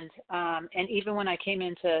me. And even when I came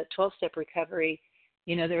into 12-step recovery,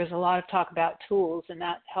 there was a lot of talk about tools, and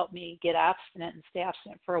that helped me get abstinent and stay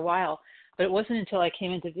abstinent for a while. But it wasn't until I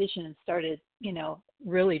came into Vision and started,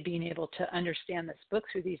 really being able to understand this book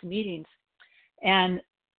through these meetings. And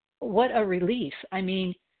what a relief. I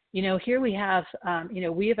mean, here we have,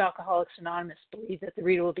 we of Alcoholics Anonymous believe that the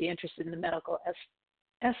reader will be interested in the medical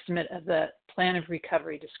estimate of the plan of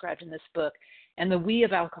recovery described in this book. And the we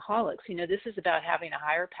of alcoholics, this is about having a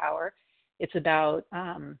higher power. It's about,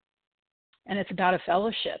 and it's about a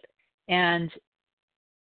fellowship. And,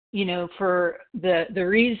 for the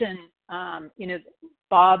reason,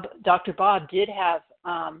 Dr. Bob did have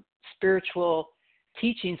spiritual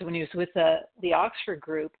teachings when he was with the Oxford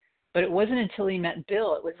group, but it wasn't until he met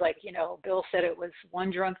Bill. It was like, Bill said it was one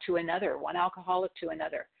drunk to another, one alcoholic to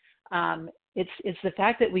another. It's the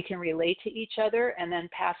fact that we can relate to each other and then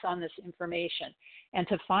pass on this information, and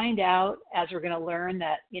to find out, as we're going to learn,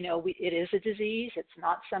 that it is a disease. It's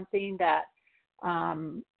not something that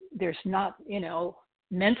there's not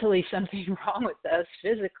mentally something wrong with us.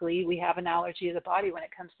 Physically, we have an allergy of the body when it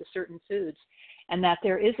comes to certain foods, and that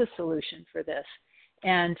there is a solution for this.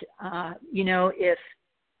 And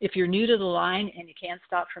if you're new to the line and you can't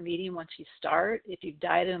stop from eating once you start, if you've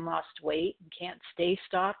dieted and lost weight and can't stay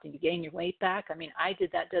stopped and you gain your weight back, I mean, I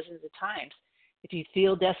did that dozens of times. If you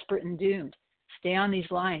feel desperate and doomed, stay on these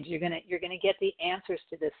lines. You're gonna get the answers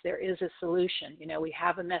to this. There is a solution. We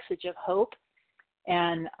have a message of hope,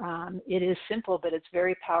 and it is simple, but it's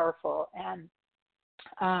very powerful. And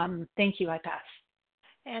thank you. I pass.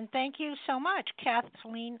 And thank you so much,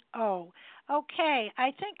 Kathleen O. Okay,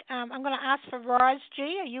 I think I'm going to ask for Roz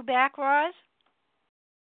G. Are you back, Roz?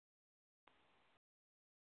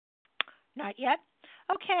 Not yet?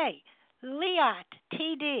 Okay. Liat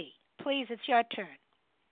TD, please, it's your turn.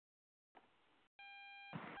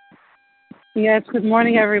 Yes, good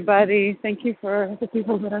morning, everybody. Thank you for the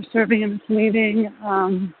people that are serving in this meeting.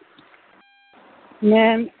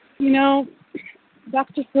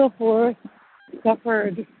 Dr. Silkworth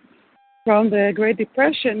suffered from the Great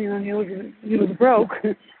Depression. He was broke,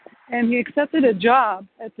 and he accepted a job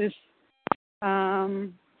at this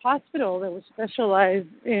hospital that was specialized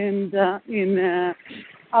in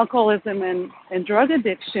alcoholism and drug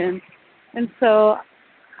addiction. And so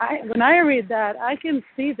when I read that, I can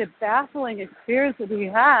see the baffling experience that he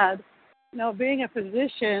had, being a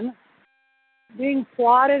physician, being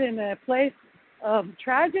plotted in a place of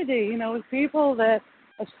tragedy, with people that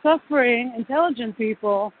of suffering, intelligent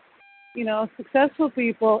people, successful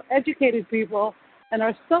people, educated people, and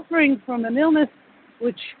are suffering from an illness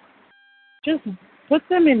which just puts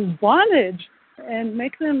them in bondage and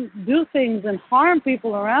make them do things and harm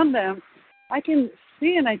people around them. I can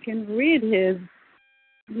see and I can read his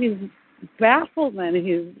bafflement,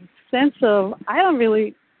 his sense of I don't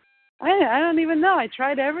even know. I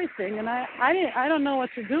tried everything and I don't know what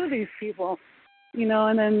to do with these people,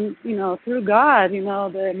 and then through God,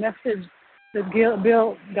 the message that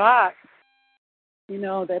Bill got,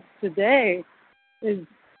 that today is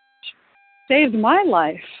saved my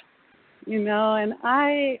life, and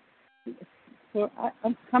I'm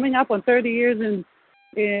coming up on 30 years in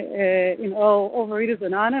Overeaters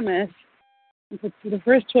Anonymous. And for the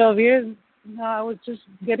first 12 years, I was just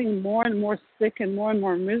getting more and more sick and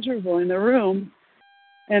more miserable in the room.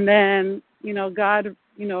 And then, God,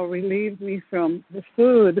 relieved me from the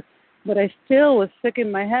food, but I still was sick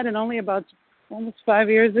in my head. And only about almost 5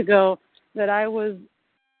 years ago that I was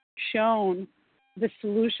shown the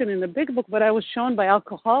solution in the big book, but I was shown by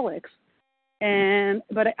alcoholics.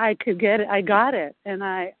 But I could get it. I got it. And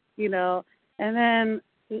and then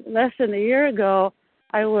less than a year ago,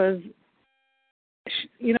 I was,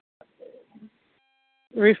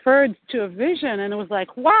 referred to a vision, and it was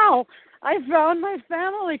like, wow, I found my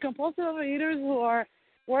family, compulsive overeaters who are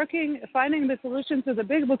finding the solution to the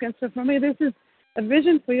big book. And so for me, this is a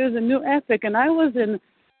vision for you as a new epic. And I was in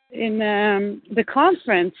the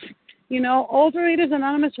conference, Overeaters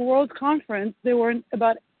Anonymous World Conference. There were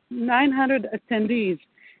about 900 attendees.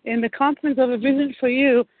 In the conference of A Vision for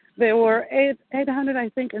You, there were 800, I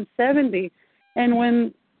think, and 70. And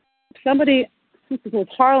when somebody, I think it was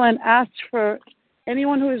Harlan, asked for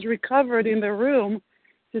anyone who is recovered in the room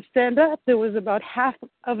to stand up, there was about half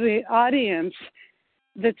of the audience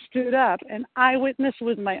that stood up. And I witnessed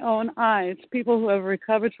with my own eyes people who have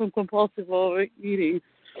recovered from compulsive overeating.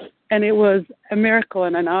 And it was a miracle.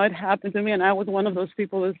 And I know it happened to me. And I was one of those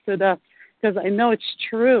people that stood up because I know it's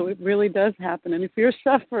true. It really does happen. And if you're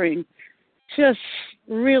suffering, just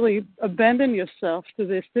really abandon yourself to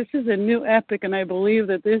this. This is a new epic. And I believe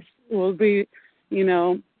that this will be,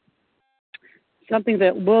 something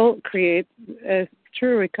that will create a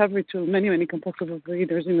true recovery to many, many compulsive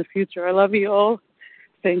overeaters in the future. I love you all.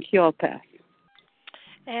 Thank you. I'll pass.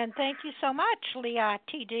 And thank you so much, Leah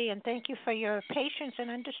TD, and thank you for your patience and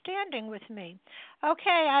understanding with me.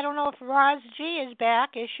 Okay, I don't know if Roz G is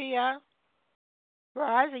back. Is she?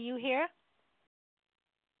 Roz, are you here?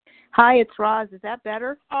 Hi, it's Roz. Is that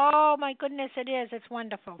better? Oh, my goodness, it is. It's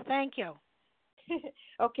wonderful. Thank you.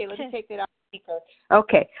 Okay, let me take that off speaker.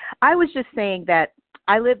 Okay, I was just saying that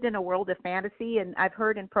I lived in a world of fantasy, and I've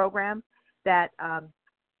heard in programs that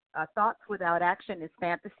thoughts without action is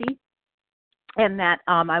fantasy, and that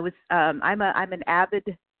I'm an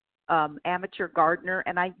avid amateur gardener,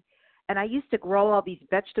 and I used to grow all these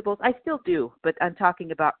vegetables. I still do, but I'm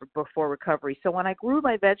talking about before recovery. So when I grew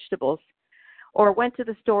my vegetables, or went to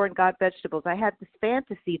the store and got vegetables, I had this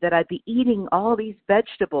fantasy that I'd be eating all these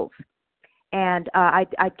vegetables, and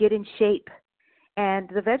I'd get in shape, and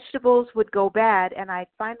the vegetables would go bad, and I'd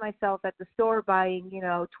find myself at the store buying,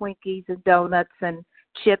 Twinkies and donuts and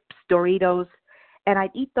chips, Doritos, and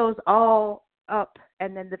I'd eat those all up,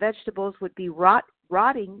 and then the vegetables would be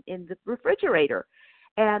rotting in the refrigerator,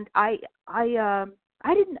 and I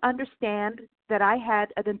didn't understand that I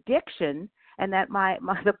had an addiction, and that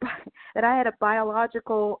that I had a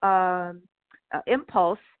biological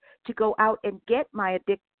impulse to go out and get my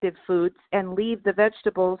addictive foods and leave the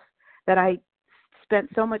vegetables that I spent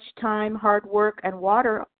so much time, hard work, and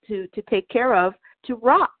water to take care of to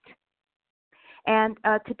rot. And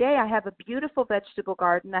today I have a beautiful vegetable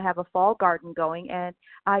garden. I have a fall garden going, and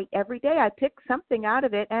every day I pick something out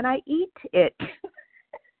of it and I eat it.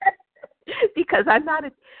 Because I'm not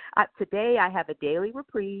today I have a daily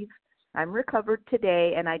reprieve. I'm recovered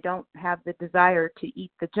today, and I don't have the desire to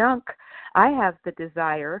eat the junk. I have the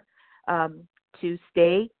desire to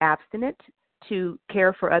stay abstinent, to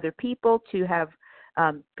care for other people, to have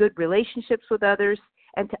good relationships with others,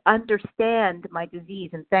 and to understand my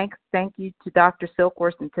disease. And thank you to Dr.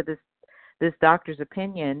 Silkworth and to this doctor's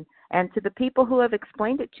opinion, and to the people who have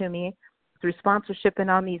explained it to me through sponsorship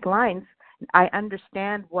and on these lines. I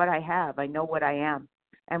understand what I have. I know what I am.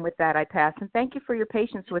 And with that, I pass. And thank you for your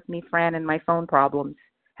patience with me, Fran, and my phone problems.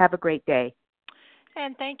 Have a great day.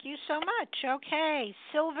 And thank you so much. Okay,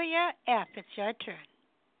 Sylvia F., it's your turn.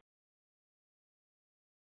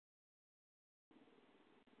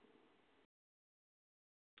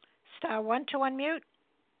 Star 1 to unmute.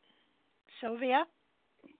 Sylvia?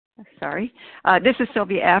 Sorry. This is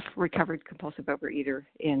Sylvia F., recovered compulsive overeater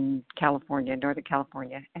in California, Northern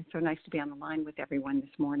California. And so nice to be on the line with everyone this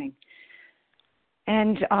morning.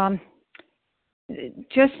 And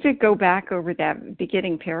just to go back over that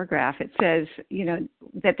beginning paragraph, it says,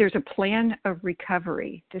 that there's a plan of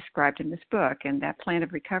recovery described in this book. And that plan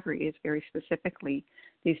of recovery is very specifically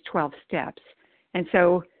these 12 steps. And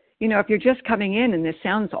so, if you're just coming in and this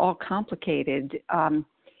sounds all complicated,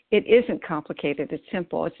 it isn't complicated. It's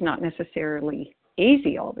simple. It's not necessarily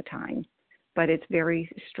easy all the time, but it's very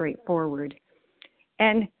straightforward.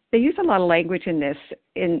 And they use a lot of language in this,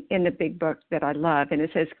 in the big book that I love. And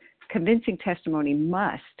it says, convincing testimony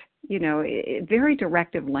must, very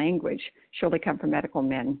directive language surely come from medical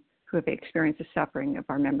men who have experienced the suffering of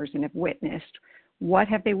our members and have witnessed. What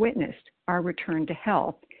have they witnessed? Our return to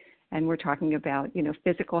health. And we're talking about,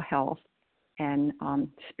 physical health and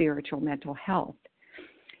spiritual, mental health.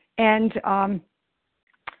 And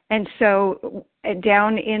so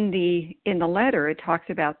down in the letter, it talks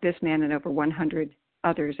about this man and over 100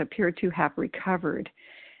 others appear to have recovered.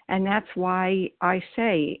 And that's why I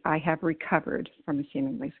say I have recovered from a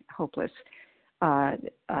seemingly hopeless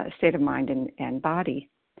state of mind and body.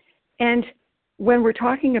 And when we're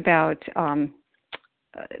talking about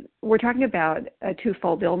a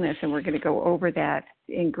twofold illness, and we're going to go over that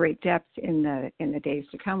in great depth in the days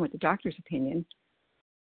to come with the doctor's opinion.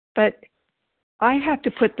 But I have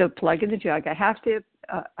to put the plug in the jug. I have to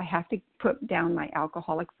put down my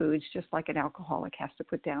alcoholic foods, just like an alcoholic has to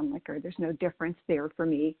put down liquor. There's no difference there for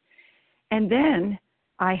me. And then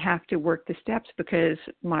I have to work the steps because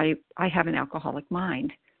I have an alcoholic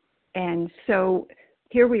mind. And so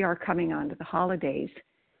here we are coming on to the holidays,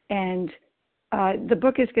 and the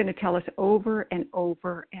book is going to tell us over and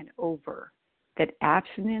over and over that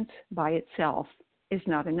abstinence by itself is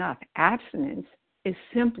not enough. Abstinence is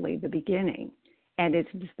simply the beginning, and it's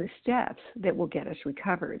the steps that will get us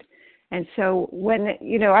recovered. And so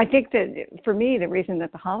I think that for me, the reason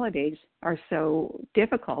that the holidays are so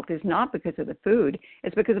difficult is not because of the food,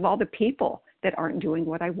 it's because of all the people that aren't doing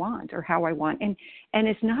what I want or how I want. And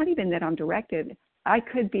it's not even that I'm directed. I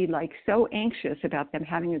could be so anxious about them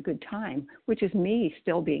having a good time, which is me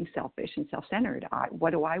still being selfish and self-centered.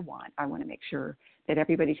 What do I want? I want to make sure that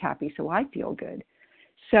everybody's happy so I feel good.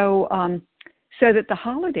 So that the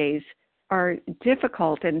holidays are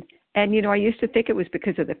difficult. And I used to think it was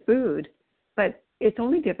because of the food, but it's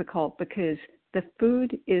only difficult because the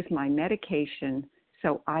food is my medication,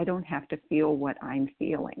 so I don't have to feel what I'm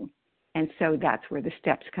feeling. And so that's where the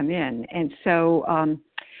steps come in. And so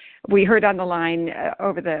we heard on the line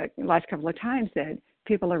over the last couple of times that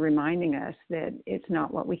people are reminding us that it's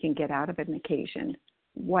not what we can get out of an occasion.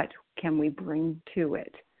 What can we bring to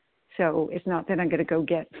it? So it's not that I'm going to go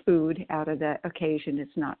get food out of the occasion.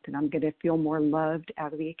 It's not that I'm going to feel more loved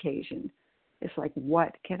out of the occasion. It's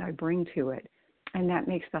what can I bring to it? And that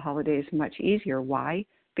makes the holidays much easier. Why?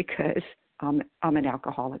 Because I'm an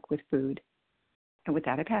alcoholic with food. And with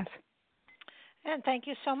that, I pass. And thank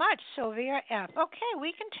you so much, Sylvia F. Okay,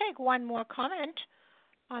 we can take one more comment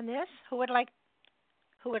on this. Who would like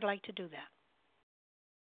to do that?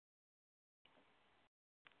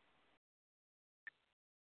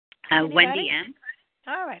 Wendy M.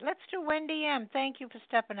 All right, let's do Wendy M. Thank you for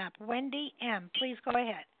stepping up. Wendy M., please go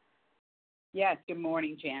ahead. Yes, good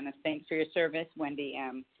morning, Janice. Thanks for your service, Wendy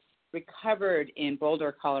M. Recovered in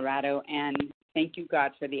Boulder, Colorado, and thank you,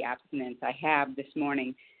 God, for the abstinence I have this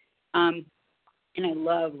morning. And I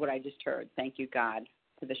love what I just heard. Thank you, God,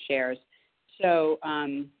 for the shares. So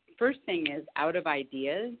first thing is out of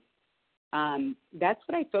ideas. That's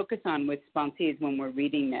what I focus on with sponsees when we're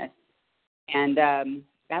reading this. And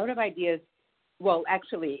out of ideas, well,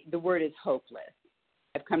 actually, the word is hopeless.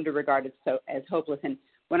 I've come to regard it as hopeless. And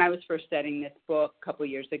when I was first studying this book a couple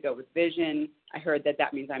years ago with Vision, I heard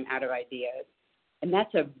that means I'm out of ideas. And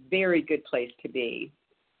that's a very good place to be.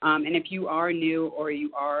 And if you are new or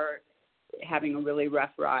you are having a really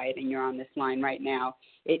rough ride and you're on this line right now,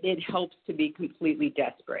 it helps to be completely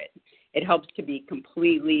desperate. It helps to be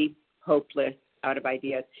completely hopeless, out of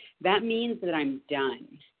ideas. That means that I'm done.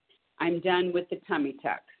 I'm done with the tummy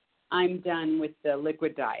tucks. I'm done with the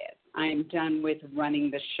liquid diet. I'm done with running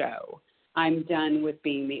the show. I'm done with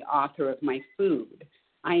being the author of my food.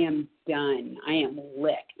 I am done. I am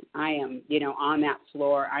licked. I am, on that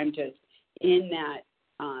floor. I'm just in that,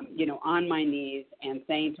 on my knees and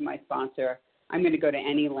saying to my sponsor, I'm going to go to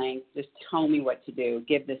any length. Just tell me what to do.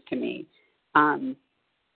 Give this to me. And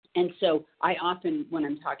so I often, when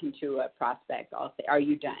I'm talking to a prospect, I'll say, are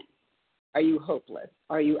you done? Are you hopeless?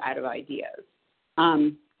 Are you out of ideas?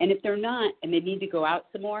 And if they're not and they need to go out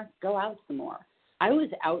some more, go out some more. I was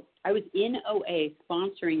in OA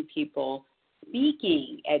sponsoring people,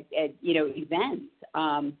 speaking at events,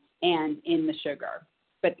 and in the sugar,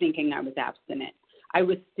 but thinking I was abstinent. I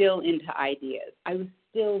was still into ideas. I was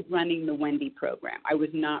still running the Wendy program. I was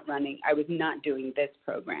not doing this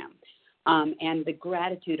program. And the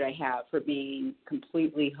gratitude I have for being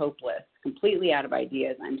completely hopeless, completely out of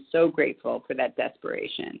ideas, I'm so grateful for that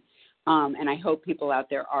desperation. And I hope people out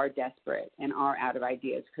there are desperate and are out of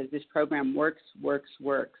ideas, because this program works.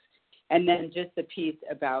 And then just the piece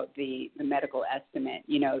about the medical estimate,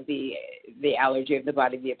 the allergy of the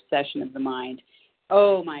body, the obsession of the mind.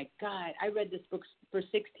 Oh, my God. I read this book for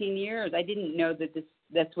 16 years. I didn't know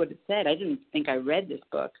that's what it said. I didn't think I read this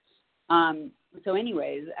book. So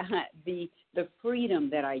anyways, the freedom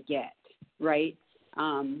that I get, right,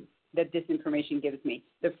 that this information gives me,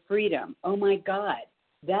 the freedom, oh, my God,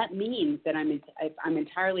 that means that if I'm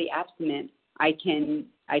entirely abstinent, I can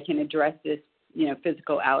address this,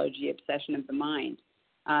 physical allergy, obsession of the mind.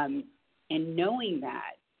 And knowing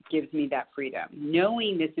that gives me that freedom,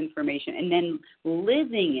 knowing this information, and then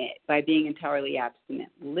living it by being entirely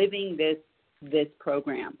abstinent, living this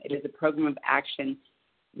program. It is a program of action,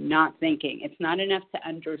 not thinking. It's not enough to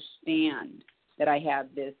understand that I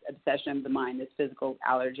have this obsession of the mind, this physical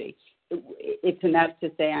allergy. It's enough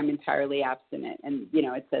to say I'm entirely abstinent, and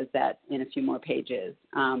it says that in a few more pages.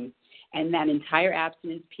 And that entire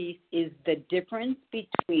abstinence piece is the difference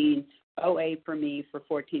between OA for me for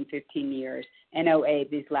 14, 15 years and OA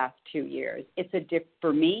these last 2 years. It's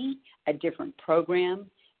for me, a different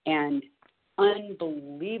program and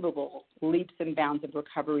unbelievable leaps and bounds of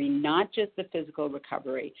recovery, not just the physical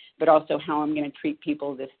recovery, but also how I'm going to treat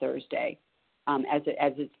people this Thursday, as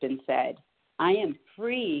it's been said. I am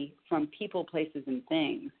free from people, places, and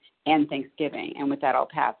things, and Thanksgiving. And with that, I'll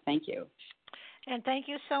pass. Thank you. And thank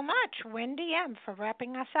you so much, Wendy M., for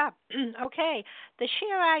wrapping us up. Okay, the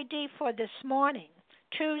share ID for this morning,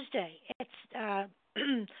 Tuesday, it's,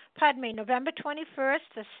 November 21st,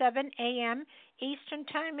 the 7 a.m. Eastern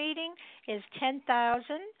Time meeting is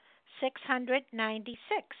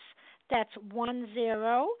 10,696. That's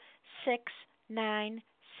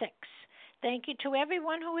 10696. Thank you to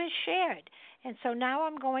everyone who has shared. And so now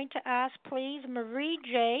I'm going to ask, please, Marie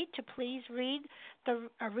J. to please read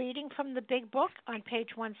a reading from the Big Book on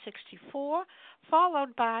page 164,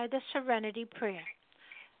 followed by the Serenity Prayer.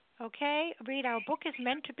 Okay, read. Our book is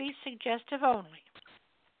meant to be suggestive only.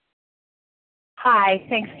 Hi,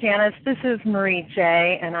 thanks, Janice. This is Marie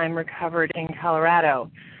J., and I'm recovered in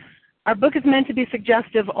Colorado. Our book is meant to be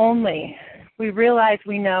suggestive only. We realize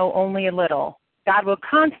we know only a little. God will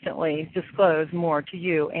constantly disclose more to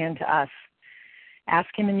you and to us.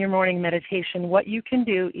 Ask Him in your morning meditation what you can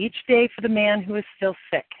do each day for the man who is still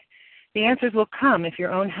sick. The answers will come if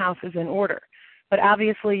your own house is in order, but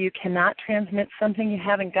obviously you cannot transmit something you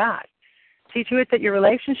haven't got. See to it that your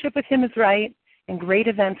relationship with Him is right, and great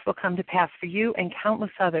events will come to pass for you and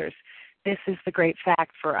countless others. This is the great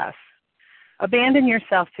fact for us. Abandon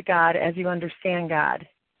yourself to God as you understand God.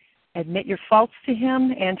 Admit your faults to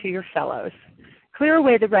Him and to your fellows. Clear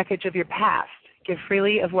away the wreckage of your past. Give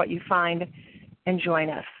freely of what you find, and join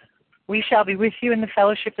us. We shall be with you in the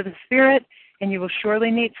fellowship of the Spirit, and you will surely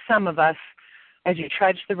meet some of us as you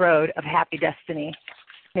trudge the road of happy destiny.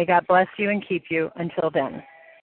 May God bless you and keep you until then.